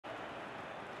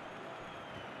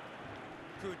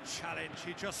Good challenge,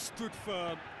 he just stood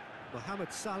firm.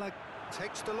 Mohamed Salah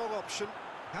takes the long option.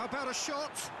 How about a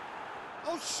shot?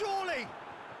 Oh, surely!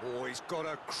 Oh, he's got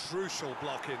a crucial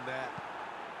block in there.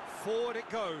 Forward it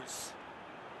goes.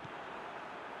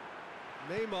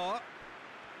 Neymar.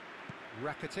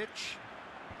 Rakitic.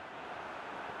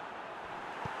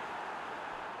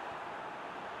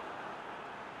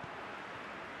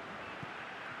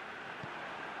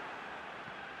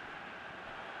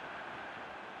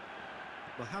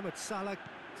 Mohamed Salah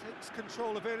takes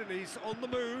control of it and he's on the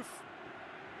move.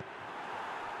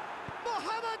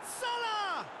 Mohamed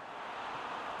Salah!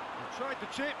 He tried the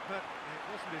chip, but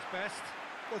it wasn't his best.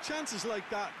 Well, chances like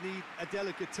that need a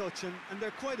delicate touch, and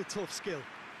they're quite a tough skill.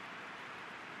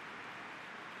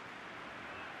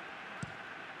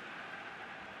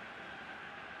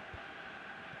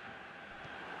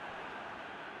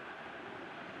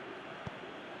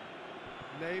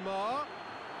 Neymar.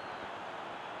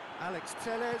 Alex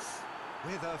Telles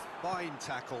with a fine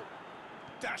tackle.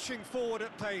 Dashing forward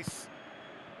at pace.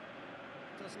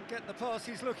 Doesn't get the pass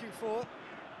he's looking for.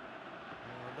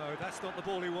 Oh no, that's not the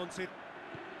ball he wanted.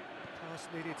 Pass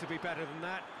needed to be better than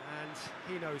that,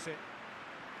 and he knows it.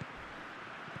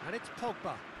 And it's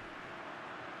Pogba.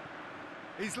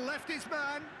 He's left his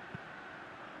man.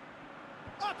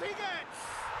 Up he gets!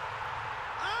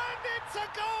 And it's a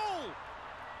goal!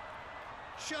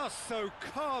 Just so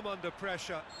calm under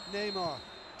pressure. Neymar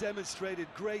demonstrated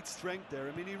great strength there.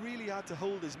 I mean, he really had to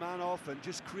hold his man off and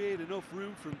just create enough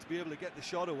room for him to be able to get the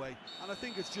shot away. And I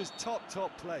think it's just top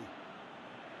play.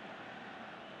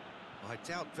 I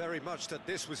doubt very much that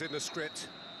this was in the script.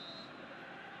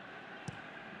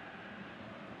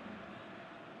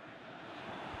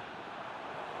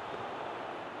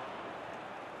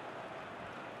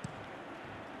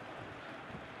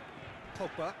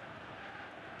 Pogba.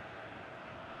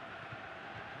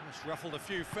 It's ruffled a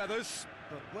few feathers,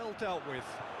 but well dealt with.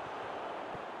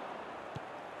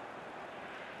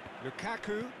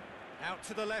 Lukaku, out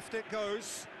to the left it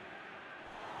goes.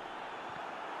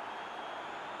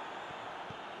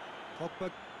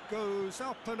 Pogba goes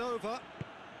up and over.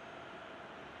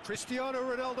 Cristiano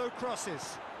Ronaldo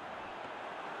crosses.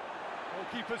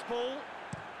 Goalkeeper's ball.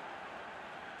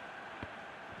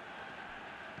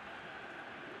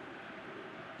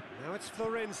 Now it's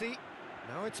Florenzi.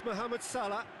 Now it's Mohamed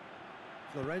Salah.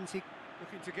 Florenzi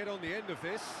looking to get on the end of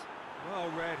this. Well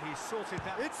read, he sorted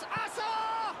that. It's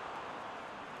Hazard!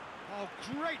 Oh,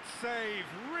 great save,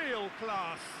 real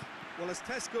class. Well, as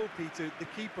Tesco, Peter, the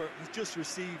keeper has just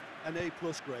received an A+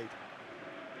 grade.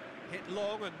 Hit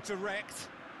long and direct.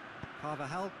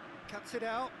 Carvajal cuts it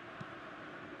out.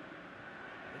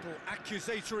 Little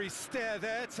accusatory stare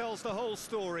there tells the whole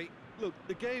story. Look,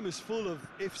 the game is full of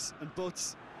ifs and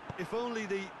buts. If only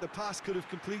the pass could have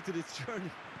completed its journey.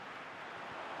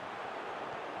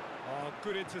 Oh,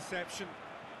 good interception.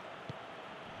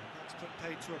 That's put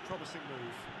paid to a promising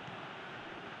move.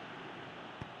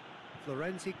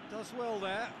 Florenzi does well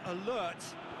there, alert.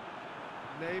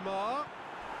 Neymar.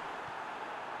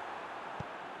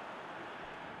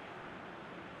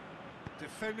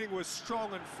 Defending was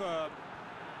strong and firm.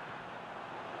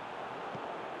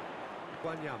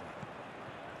 Wanyama.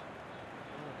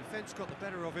 Oh, defence got the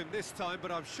better of him this time,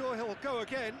 but I'm sure he'll go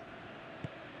again.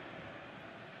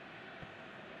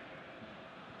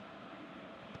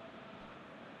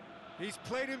 He's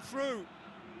played him through.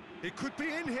 He could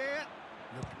be in here.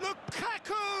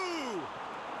 Lukaku!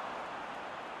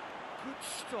 Good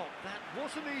stop, that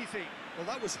wasn't easy. Well,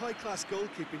 that was high-class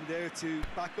goalkeeping there to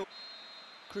back up.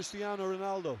 Cristiano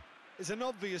Ronaldo is an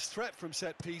obvious threat from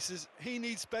set pieces. He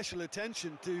needs special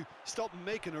attention to stop him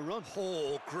making a run.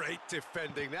 Oh, great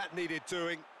defending, that needed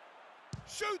doing.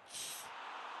 Shoots!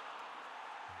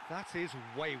 That is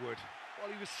wayward.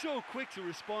 Well, he was so quick to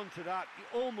respond to that,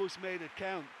 he almost made it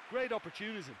count. Great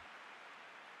opportunism.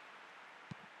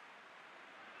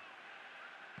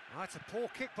 That's a poor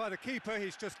kick by the keeper,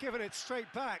 he's just given it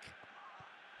straight back.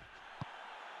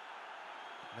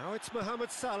 Now it's Mohamed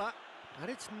Salah, and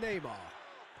it's Neymar.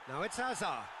 Now it's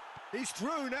Hazard. He's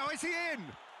through, now is he in?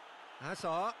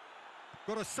 Hazard,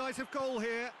 got a sight of goal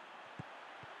here.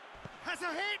 Has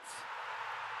a hit!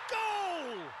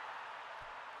 Goal!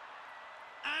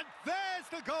 And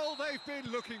there's the goal they've been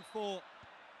looking for.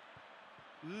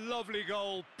 Lovely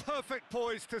goal, perfect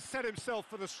poise to set himself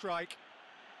for the strike.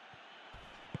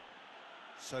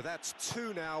 So that's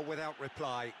two now without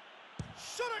reply.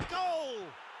 Shot at goal!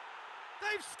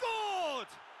 They've scored!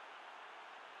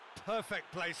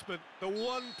 Perfect placement, the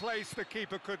one place the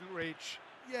keeper couldn't reach.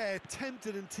 Yeah,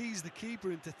 tempted and teased the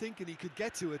keeper into thinking he could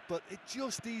get to it, but it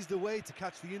just eased away to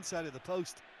catch the inside of the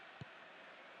post.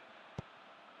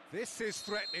 This is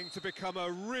threatening to become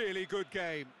a really good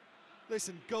game.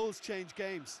 Listen, goals change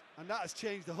games, and that has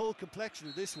changed the whole complexion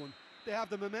of this one. They have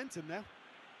the momentum now.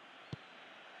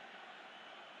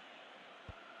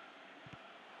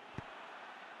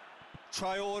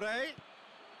 Traore.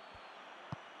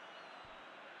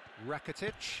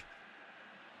 Rakitic.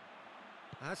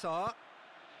 Hazard.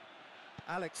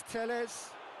 Alex Telles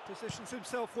positions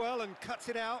himself well and cuts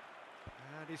it out.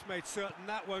 And he's made certain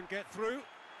that won't get through.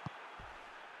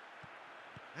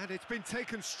 And it's been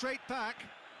taken straight back.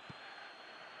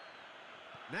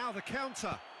 Now the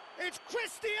counter. It's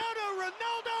Cristiano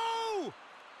Ronaldo!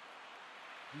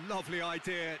 Lovely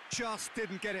idea, just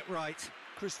didn't get it right.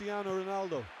 Cristiano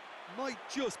Ronaldo might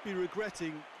just be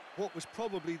regretting what was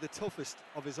probably the toughest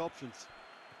of his options.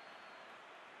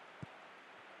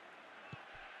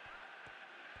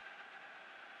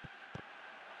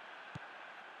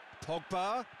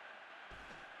 Pogba.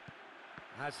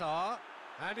 Hazard.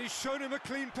 And he's shown him a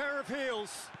clean pair of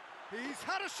heels. He's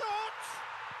had a shot!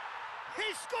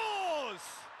 He scores!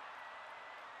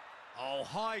 Oh,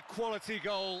 high-quality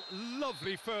goal.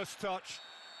 Lovely first touch.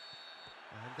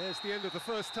 And there's the end of the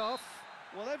first half.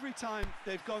 Well, every time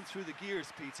they've gone through the gears,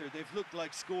 Peter, they've looked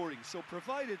like scoring. So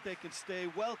provided they can stay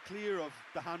well clear of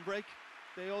the handbrake,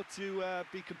 they ought to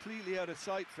be completely out of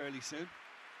sight fairly soon.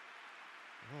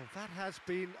 Well, that has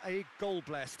been a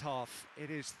goal-blessed half.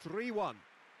 It is 3-1.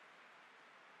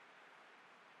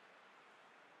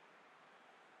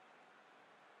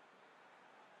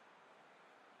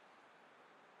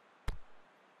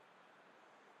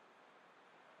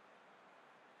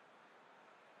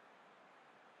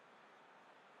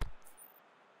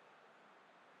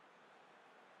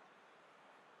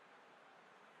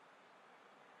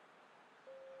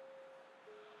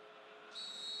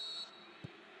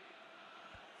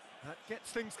 That gets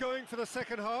things going for the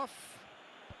second half.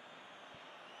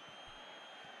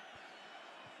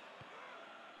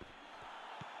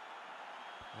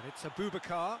 And it's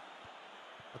Aboubakar.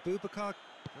 Aboubakar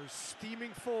goes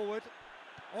steaming forward.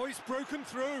 Oh, he's broken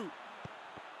through.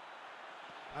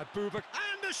 Aboubakar,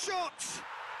 and a shot!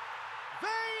 They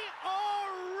are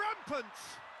rampant!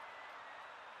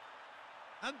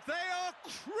 And they are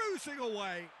cruising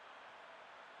away.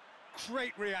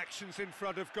 Great reactions in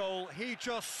front of goal. He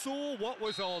just saw what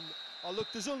was on. Oh, look,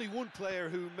 there's only one player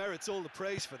who merits all the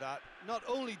praise for that. Not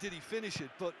only did he finish it,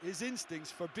 but his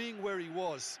instincts for being where he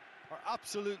was are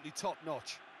absolutely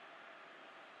top-notch.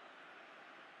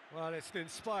 Well, it's an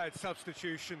inspired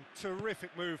substitution.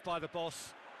 Terrific move by the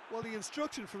boss. Well, the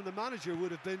instruction from the manager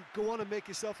would have been, go on and make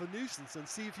yourself a nuisance and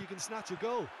see if you can snatch a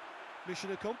goal.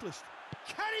 Mission accomplished.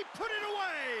 Can he put it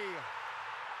away?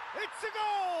 It's a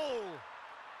goal!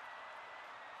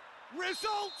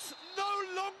 Results no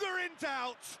longer in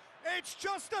doubt. It's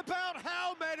just about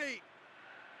how many.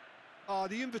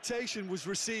 The invitation was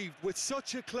received with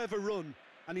such a clever run,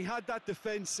 and he had that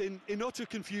defence in utter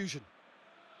confusion.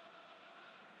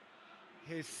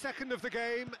 His second of the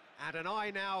game, and an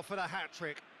eye now for the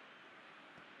hat-trick.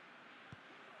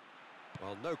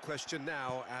 Well, no question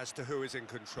now as to who is in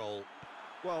control.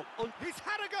 Well, he's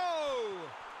had a go!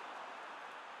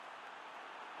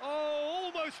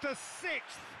 Oh, almost a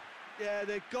sixth! Yeah,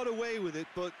 they got away with it,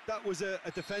 but that was a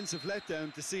defensive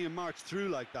letdown to see him march through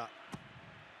like that.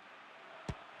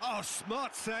 Oh,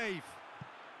 smart save.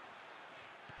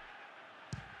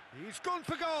 He's gone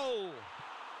for goal.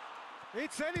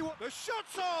 It's anyone. The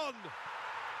shot's on.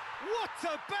 What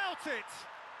about it?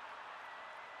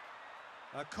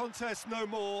 A contest no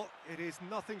more. It is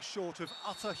nothing short of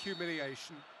utter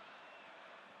humiliation.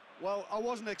 Well, I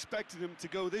wasn't expecting them to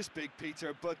go this big,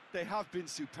 Peter, but they have been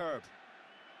superb.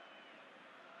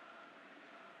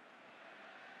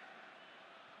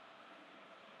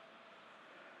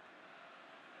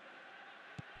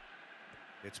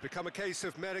 It's become a case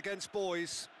of men against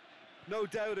boys. No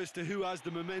doubt as to who has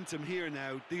the momentum here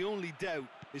now. The only doubt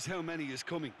is how many is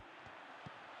coming.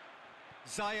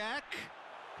 Ziyech.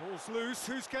 Ball's loose.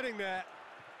 Who's getting there?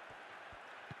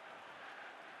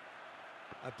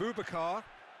 Aboubakar.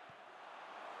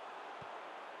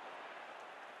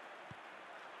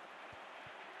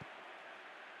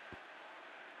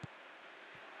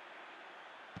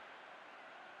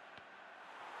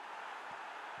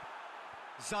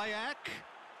 Ziyech.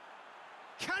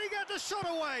 Can he get the shot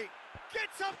away?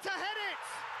 Gets up to head it!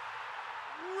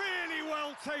 Really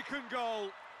well taken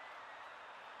goal.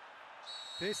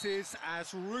 This is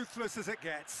as ruthless as it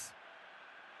gets.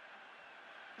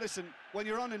 Listen, when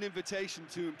you're on an invitation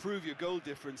to improve your goal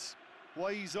difference,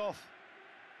 why ease off?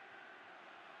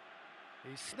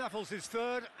 He snaffles his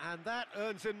third, and that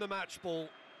earns him the match ball.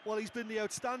 Well, he's been the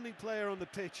outstanding player on the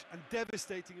pitch and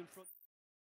devastating in front.